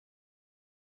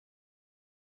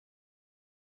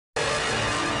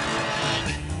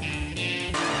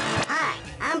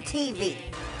TV.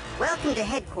 Welcome to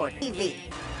Headquarters TV.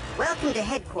 Welcome to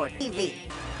Headquarters TV.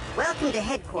 Welcome to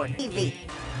Headquarters TV.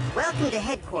 Welcome to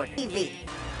Headquarters TV.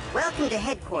 Welcome to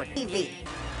Headquarters TV.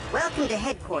 Welcome to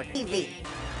Headquarters TV.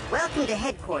 Welcome to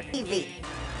Headquarters TV.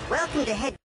 Welcome to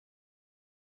Head.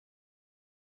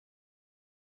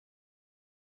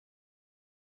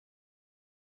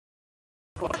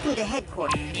 Welcome to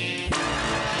Headquarters.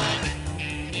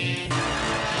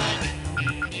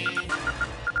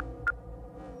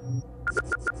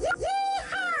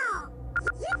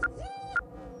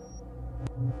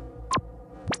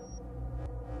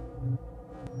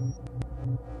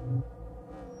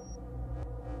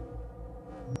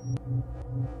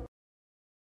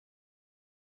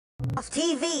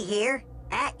 TV here,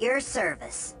 at your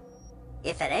service.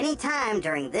 If at any time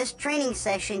during this training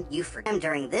session you forget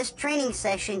during this training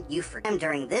session you forget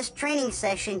during this training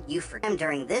session you forget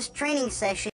during this training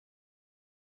session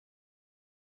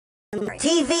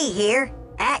TV here,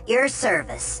 at your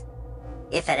service.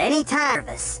 If at any time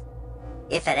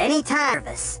if at any time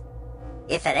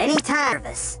if at any time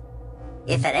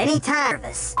if at any time